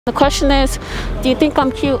The question is, do you think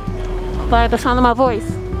I'm cute by the sound of my voice?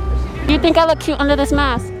 Do you think I look cute under this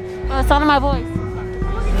mask by the sound of my voice?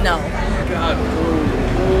 No. God.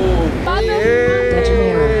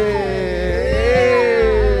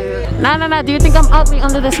 No. Do you think I'm ugly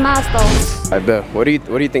under this mask though? I bet. What do you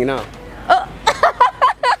think now?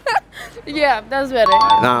 Yeah, that's better.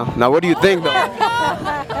 Now what do you think though?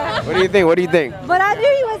 What do you think? But I knew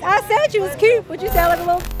you was. I said you was cute, but you sound like a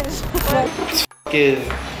little fish. Is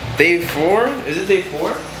day 4? Is it day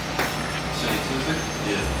 4?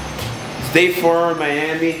 It's day 4 in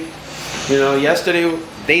Miami. You know, yesterday,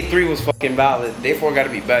 day 3 was fucking valid. Day 4 got to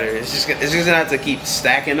be better. It's just gonna have to keep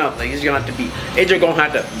stacking up. Like it's gonna have to be. It's just gonna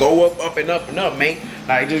have to go up and up, man.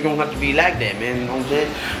 Like it's just gonna have to be like that, man. You know what I'm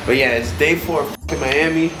saying? But yeah, it's day 4 in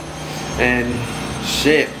Miami, and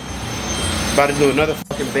shit. About to do another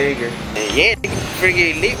fucking banger. And yeah, they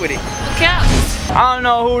freaking elite with it. Yeah. I don't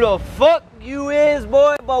know who the fuck you is,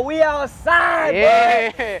 boy, but we outside,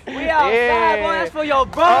 yeah. boy. We outside, boy. That's for your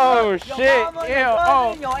brother, Oh, your shit. mama, Yo, your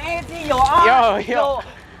cousin, your auntie, your aunt. Yo.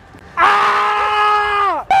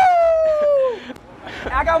 Ah!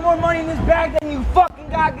 I got more money in this bag than you fucking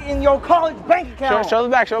got in your college bank account. Show the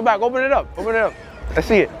back, open it up. Let's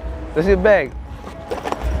see it. Let's see the bag.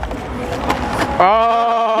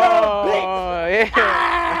 Oh, yeah.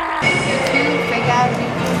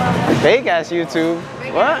 Fake ass YouTube.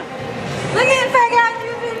 What? Look at fake ass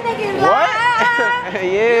YouTube niggas. What? Yeah.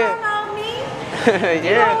 You don't know me. Yeah. You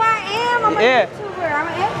know who I am? I'm a YouTuber. I'm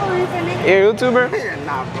an influencer, nigga. You're a YouTuber? You're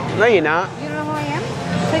not, bro. No, you're not. You don't know who I am?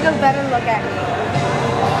 Take a better look at me.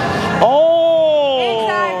 Oh.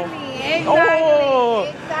 Exactly. Oh.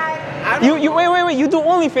 Exactly. You wait. You do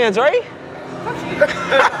OnlyFans, right?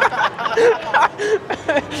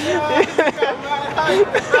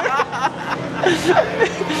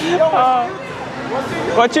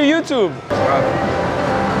 What's your YouTube?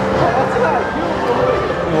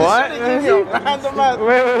 What?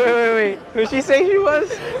 Wait. Who she say she was?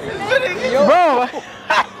 Bro.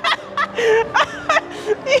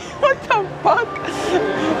 What the fuck?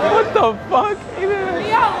 What the fuck?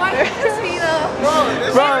 Yo, why you push me though?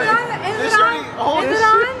 Bro. Is it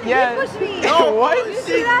on? Yeah. You push me. No, what? You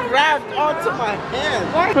see that? Grabbed onto my hand.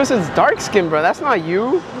 This person's dark skinned, bro. That's not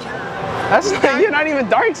you. That's not, you're not even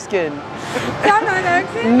dark skinned. I'm not dark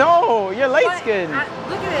skin. No, you're light skinned. Look at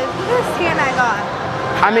this. Look at the skin I got.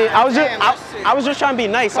 I mean, I was just trying to be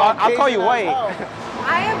nice, so I'll call you white.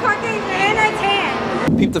 I am Caucasian and I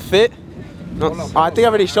tan. Peep the fit. No, I think I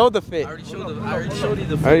already showed the fit. I already showed you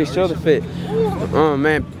the I already showed the fit. Oh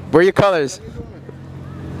man, where are your colors?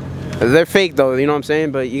 They're fake though, you know what I'm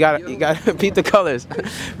saying? But you gotta peep the colors.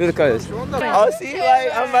 Peep the colors. Oh, see,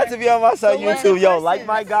 like, I'm about to be on my side YouTube. Yo, like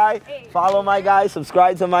my guy, follow my guy,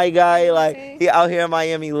 subscribe to my guy. Like, he out here in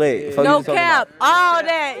Miami lit. No cap, all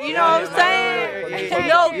that. You know what I'm saying?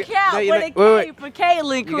 No cap. When it came for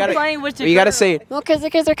Kaylin, quit playing with your You gotta say it. Well, kizzer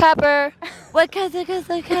capper. What kizzer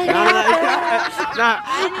capper? Nah,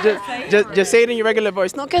 just say it in your regular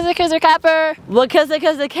voice. No, Kizzer capper. Well, kizzer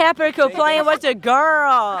capper quit playing with your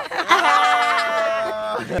girl.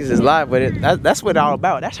 This is live with it. That's what it's all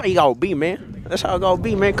about. That's how you gotta be, man. That's how it gotta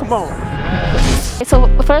be, man. Come on. So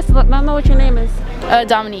first, let me know what your name is.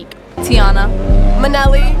 Dominique. Tiana.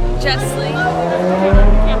 Manelli. Jessley.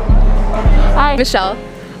 Hi. Michelle.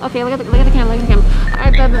 Okay, look at the camera.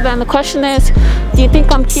 All right, then the question is, do you think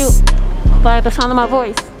I'm cute by the sound of my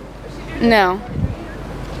voice? No.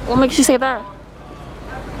 What makes you say that?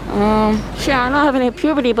 Sure, I don't have any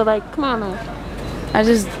puberty, but like, come on now. I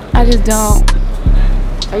just don't.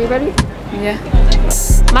 Are you ready? Yeah.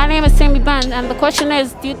 My name is Sammy and the question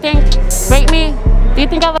is, do you think, rate me? Do you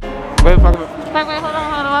think I look... Wait, fuck. Wait, hold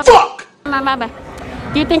on. Fuck! My bad.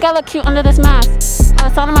 Do you think I look cute under this mask by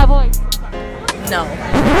the sound of my voice? No.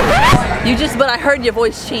 But I heard your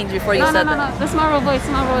voice change before you said that. No. This is my real voice,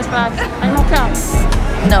 but I don't count.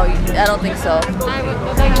 No, I don't think so.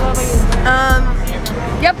 What about you?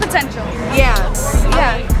 You have potential. Yeah.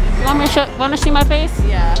 You want to see my face?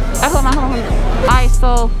 Yeah. Hold on. Alright,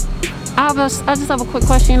 so I just have a quick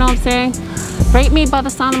question, you know what I'm saying? Rate me by the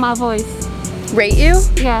sound of my voice. Rate you?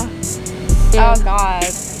 Yeah. Oh god.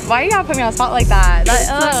 Why you gotta put me on the spot like that?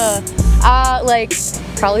 Like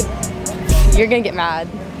probably you're gonna get mad.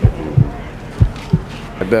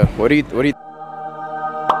 I bet. What do you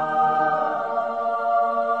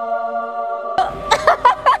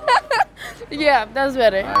Yeah, that's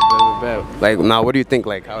better. bet. Like now, what do you think?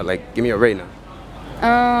 Like how? Like give me a rate now.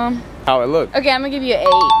 How it look? Okay, I'm gonna give you an 8.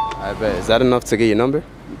 I bet. Is that enough to get your number?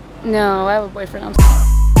 No, I have a boyfriend.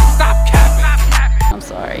 Stop capping. I'm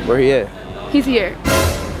sorry. Where he at? He's here.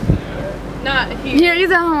 Not here. Here,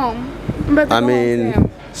 he's at home. I'm about to go home to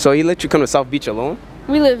him. So he let you come to South Beach alone?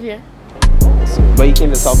 We live here. But you came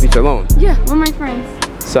to South Beach alone? Yeah, we're my friends.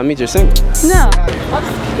 So that means you're single? No.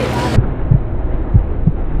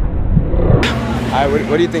 Alright,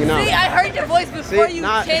 what do you think now? See, I heard your voice before you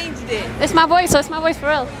changed it. It's my voice, so it's my voice for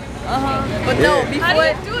real. But no, before how do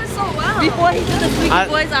you do it so well? Before he did the squeaky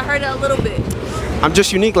voice, I heard it a little bit. I'm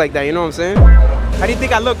just unique like that, you know what I'm saying? How do you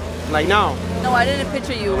think I look like now? No, I didn't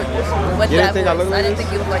picture you with You didn't that think voice. I look like I didn't this?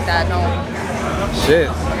 think you look like that, no. Shit.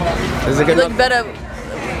 Is it You good look enough? better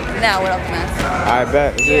now without the mask. I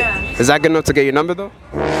bet. Is that good enough to get your number though?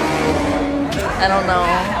 I don't know.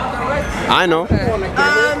 I know.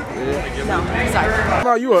 No, sorry.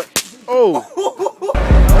 No, you are. Oh.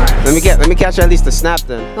 Let me catch at least the snap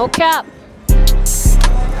then. No cap.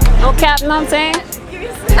 No cap, you know what I'm saying? I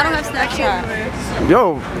don't have Snapchat.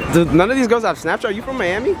 Yo, none of these girls have Snapchat. You from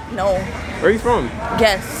Miami? No. Where are you from?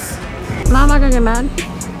 Guess. No, I'm not gonna get mad.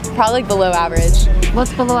 Probably like below average.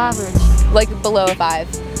 What's below average? Like below a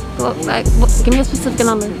 5. Give me a specific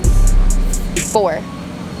number. 4.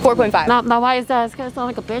 4.5. Now why is that? It's gonna sound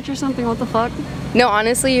like a bitch or something? What the fuck? No,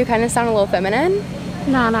 honestly, you kind of sound a little feminine.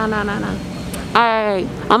 No. Alright,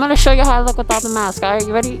 I'm gonna show you how I look without the mask. Alright,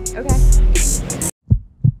 you ready? Okay.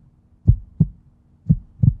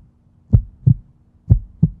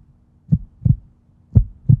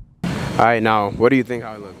 Alright, now, what do you think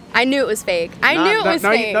how I look? I knew it was fake. I knew it was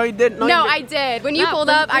fake. No, you didn't. No, I did. When you pulled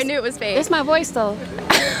up, I knew it was fake. It's my voice though.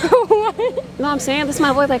 What? You know what I'm saying? This is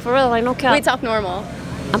my voice, like for real, like no cap. Wait, talk normal.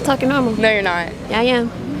 I'm talking normal. No, you're not. Yeah, I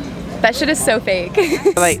am. That shit is so fake.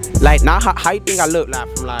 like now, how you think I look like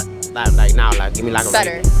from like now? Like, give me like a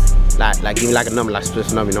Better. rate. Like, give me like a number, like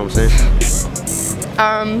specific number. You know what I'm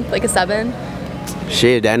saying? Like a 7.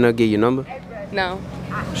 Shit, that not get your number? No.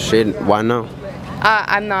 Shit, why no?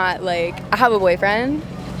 I'm not like. I have a boyfriend.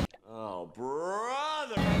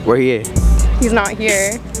 Where he at? He's not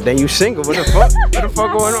here. Then you single? What the fuck? What the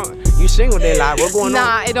fuck going on? You single? Then like, what going on?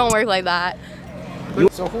 Nah, it don't work like that.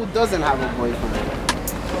 So who doesn't have a boyfriend?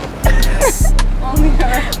 Only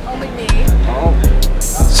her. Only me. Oh.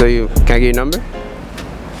 So can I get your number?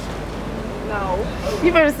 No.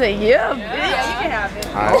 You better say yeah. Yeah, you can have it.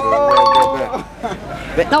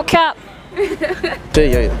 Alright, No cap. you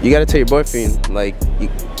gotta tell your boyfriend, like, you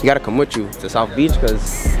gotta come with you to South Beach, because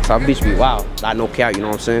South Beach be wild. Like, no cap, you know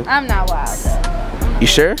what I'm saying? I'm not wild though. You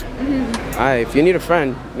sure? Alright, if you need a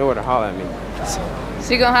friend, you know where to holler at me.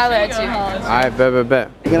 She gonna holler at you. Alright, bet.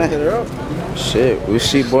 You gonna hit her up? Shit, we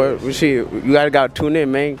see, boy. We see. You gotta tune in,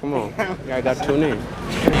 man. Come on. You gotta tune in.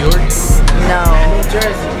 No. New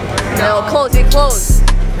Jersey. No, close. He's close.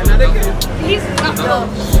 Connecticut?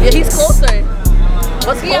 Yeah, he's closer.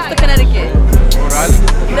 What's close to Connecticut? No,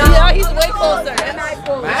 yeah, he's way closer.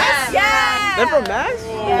 Mass? Yeah. They're from Mass?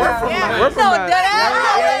 We're from Mass. We're from Mass.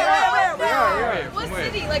 What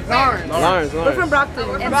city? Like Lawrence. We're from Brockton.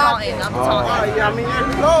 And Taunton. I'm Taunton. Yeah, I mean,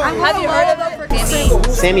 you're close. Have you heard of them?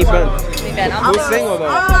 Sammy Ben. Who's single though?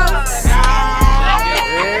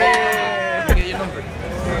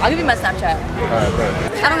 I'll give you my Snapchat.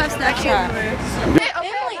 Alright, I don't have Snapchat.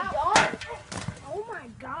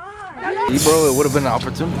 Bro, it would have been an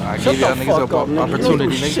opportunity. I gave y'all niggas an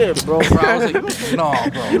opportunity, nigga. Shit, bro. Bro, I was like, no,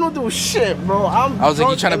 bro. You don't do shit, bro. I was like,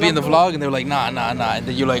 you trying to be in the vlog? And they were like, nah. And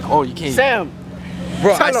then you're like, oh, you can't. Sam.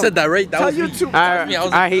 Bro, I said that right. That was me.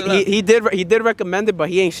 He did recommend it, but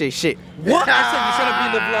he ain't say shit. What? I said you shouldn't be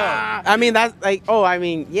in the vlog. I mean, that's like,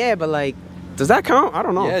 yeah, but like, does that count? I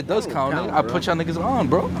don't know. Yeah, it does count, nigga. I put y'all niggas on,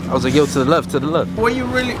 bro. I was like, yo, to the left. Where you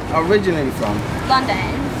really originating from? London.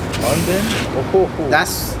 London?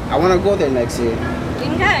 That's, I want to go there next year. You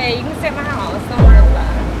can go. You can stay at my house. Don't worry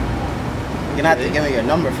about it. You're gonna have to give me your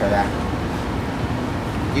number for that.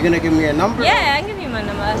 You gonna give me your number? Yeah, I can give you my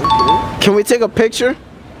number. Can we take a picture?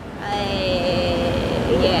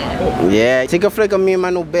 Yeah. Yeah. Take a flick of me and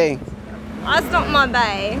my new bae. That's not my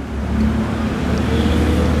bae.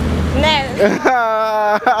 No.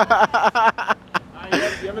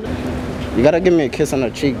 You gotta give me a kiss on the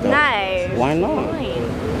cheek though. No. Why not? Fine.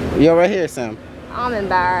 You're right here, Sam. I'm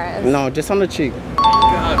embarrassed. No, just on the cheek.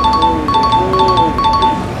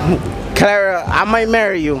 Clara, I might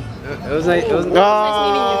marry you. It was like,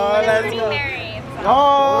 Oh, let's go.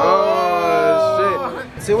 Oh,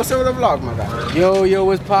 shit. See, what's up with the vlog, my guy? Yo,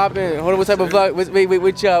 what's poppin'? Hold on, what type of vlog? What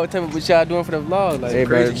y'all doing for the vlog? Like, hey,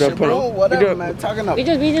 crazy bro, shit, Bro, whatever, man. Talking up. We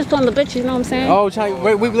just pulling the bitches, you know what I'm saying? Oh,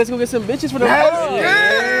 wait, let's go get some bitches for the vlog.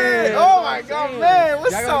 Yes, oh my God, man.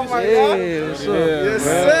 What's up, my guy? what's up? Yes,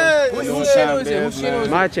 sir. Whose channel is it? Whose channel is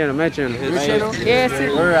it? My channel. Your channel? Yes.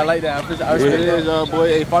 Word, I like that. I respect that. Boy,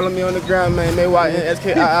 hey, follow me on the ground, man.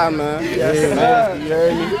 MayYNSKII, man. Yes, man. You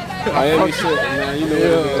heard me? Miami shit, man. You know what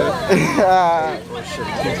it is.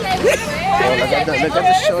 Look at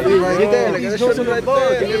the shorty right there. Look at the shorty right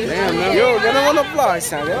there. Damn, man. Yo, get him on the fly,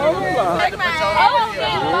 son. Get him on the fly.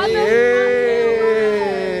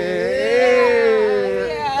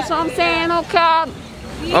 That's what I'm saying, no cap.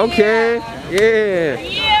 Okay, yeah.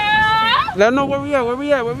 Let them know where we at.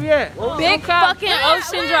 Big fucking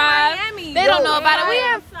Ocean Drive. They don't know about it. We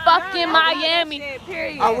in fucking Miami.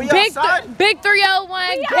 Big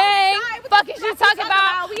 301 gang. Fuck is you talking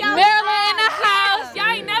about? Maryland in the house. Y'all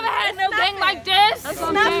ain't never had no gang like this.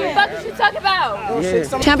 Fuck is you talking about?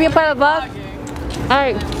 Champion part of the vlog.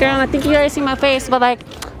 Alright, Karen, I think you already see my face, but like,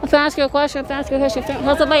 let's ask you a question. How's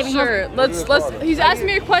the lady? Sure. Let's. He's asking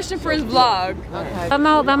me a question for his vlog. Okay. Let me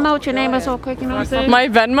know what your name is real quick. You know what I'm saying? My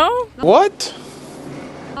Venmo? What?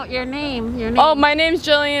 Oh, your name. Oh, my name's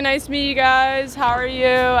Jillian. Nice to meet you guys. How are you?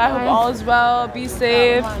 I hope all is well. Be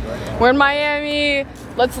safe. We're in Miami.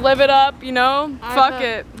 Let's live it up, you know? Fuck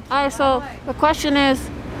it. Alright, so the question is,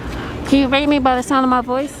 can you rate me by the sound of my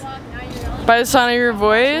voice? By the sound of your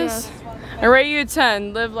voice? Yeah. I rate you a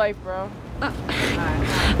 10. Live life, bro.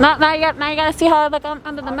 Now you gotta see how I look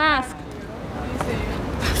under the mask.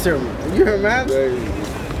 Sir, you heard man?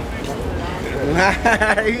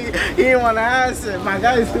 he didn't want to answer. My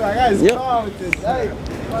guy's calm with this. Hey.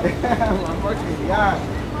 My fucking guy.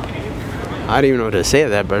 I didn't even know what to say to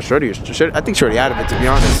that, but I think Shorty out of it, to be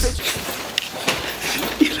honest.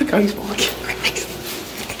 Look how he's walking.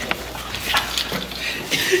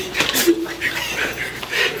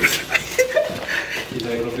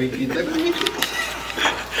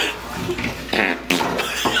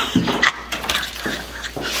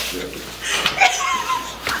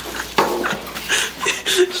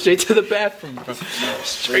 Straight to the bathroom, bro.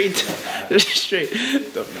 Straight.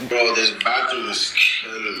 Bro, this bathroom is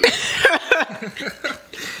killing me.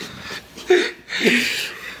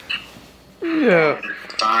 Yeah. I'm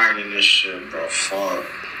dying in this shit, bro. Fuck.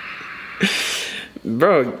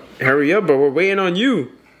 Bro, hurry up, bro. We're waiting on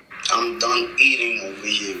you. I'm done eating over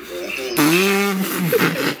here, bro.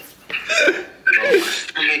 Bro, my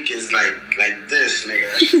stomach is like this, nigga.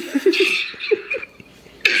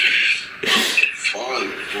 Fuck,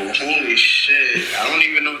 bro. Holy shit. I don't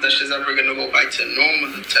even know if that shit's ever gonna go back to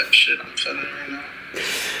normal, the type of shit I'm feeling right now.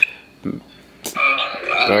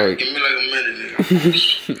 Alright, give me like a minute,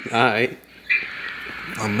 nigga. Alright.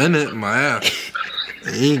 A minute? My ass.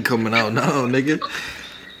 He ain't coming out now, nigga.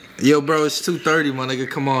 Yo, bro, it's 2:30, my nigga.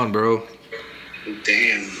 Come on, bro.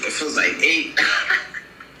 Damn, it feels like 8.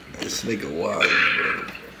 This nigga wild, bro.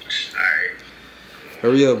 Alright.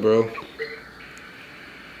 Hurry up, bro.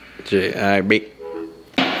 Alright, big.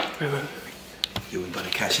 Yo, we better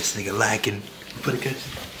catch this nigga lacking. We better catch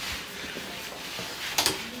him.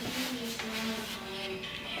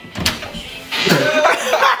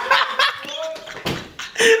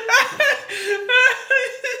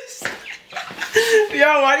 Yo,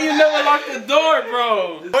 why do you never lock the door,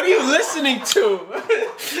 bro? What are you listening to?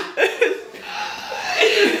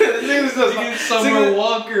 Summer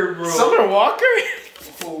Walker, bro. Summer Walker?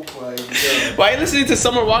 Oh my god. Why are you listening to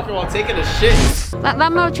Summer Walker while taking a shit? Let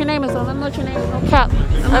me know what your name is, though. Let me know what your name is. No cap.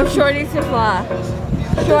 I'm Shorty to Fly.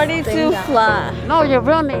 Shorty to Fly. No, your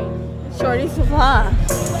real name. Shorty to Fly.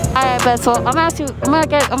 Alright, but so I'm gonna ask you. I'm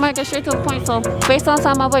gonna get straight to the point. So, based on the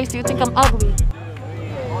sound of my voice, do you think I'm ugly?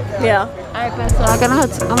 Yeah. Alright, but so I'm gonna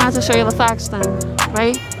have to show you the facts then,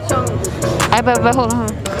 right? Show me. Alright, but hold on.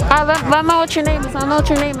 Alright, let me know what your name is. I know what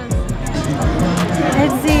your name is.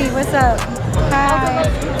 It's Z. What's up? Hi.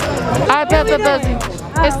 Alright, bet.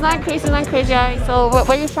 It's not crazy, alright. So,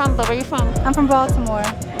 where you from, though? Where you from? I'm from Baltimore.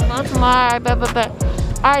 Baltimore, alright, bet.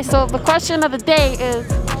 Alright, so the question of the day is,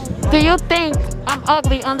 do you think I'm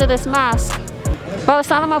ugly under this mask? By the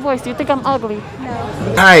sound of my voice, do you think I'm ugly?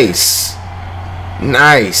 No. Nice.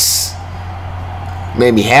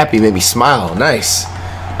 Made me happy, made me smile. Nice.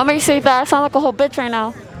 I'm gonna say that I sound like a whole bitch right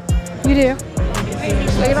now. You do?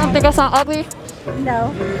 So you don't think I sound ugly?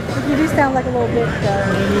 No. You do sound like a little bitch,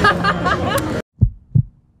 though.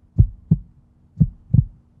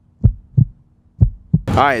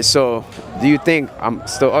 Alright, so do you think I'm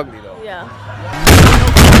still ugly though? Yeah.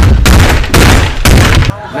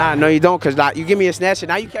 Nah, no you don't, cause you give me a snatch and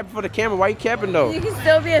now you capping for the camera. Why you capping though? You can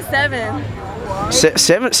still be a 7.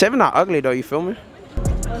 Seven not ugly though, you feel me?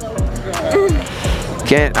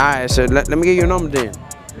 Alright, so let me get your number then.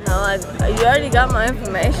 No, you already got my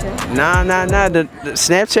information. Nah. The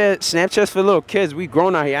Snapchat's for little kids. We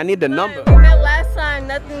grown out here. I need the number. We met last time,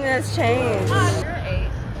 nothing has changed.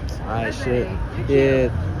 Alright, shit. Yeah,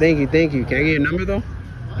 thank you. Can I get your number though?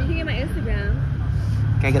 You can get my Instagram.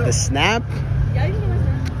 Can I get the snap? Yeah, you can get my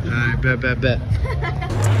Instagram. Alright, bet.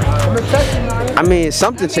 I mean,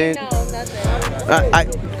 something changed. No, nothing.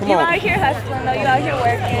 Come You on. out here hustling though. You out here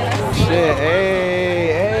working. Shit,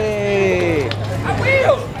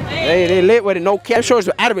 hey, they lit with it. No cap. Shorts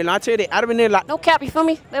were out of it. I tell you, they out of it there like. No cap, you feel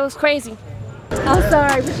me? That was crazy. I'm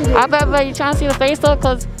sorry, but you did. I bet you trying to see the face though,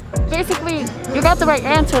 cause basically you got the right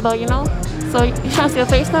answer though, you know. So you trying to see the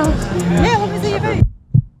face now? Yeah, let me see your face.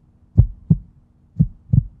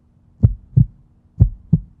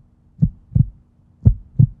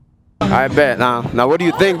 I bet. Now, what do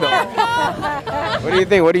you think though? What do you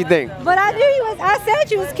think? What do you think? But I knew you was. I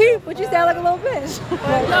said you was cute, but you sound like a little bitch.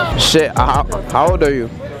 Shit. How old are you?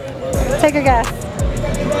 Take a guess.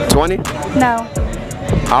 20? No.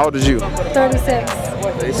 How old is you? 36.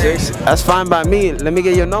 36. That's fine by me. Let me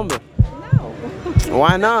get your number. No.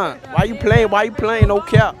 Why not? Why you playing? Why you playing? No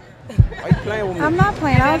cap. Why you playing with me? I'm not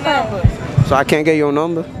playing. I'm playing. So I can't get your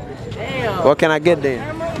number? Damn. What can I get then?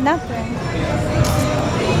 Nothing.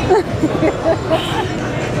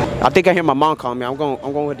 I think I hear my mom call me. I'm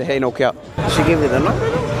going with the hey no cap. She gave me the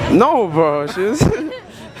number? No, bro. She's.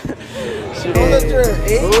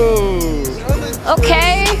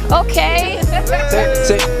 Okay.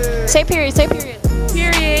 Say period.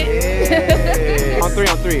 Period.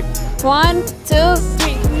 on three. 1, 2,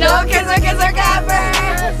 3. No kizzer capper.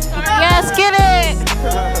 Yes, get it.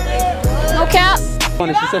 No cap.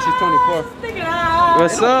 She said she's 24.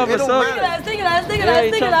 What's up? You trying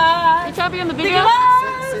to be in the video?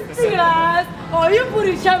 Oh, you put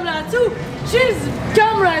it camera too. She's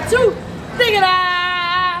camera too. Think it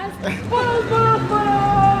ass.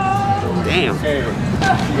 Damn. She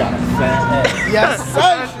got a fat head. Yes, sir.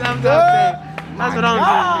 That's what I'm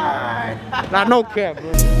doing. Not no cap,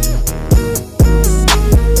 bro.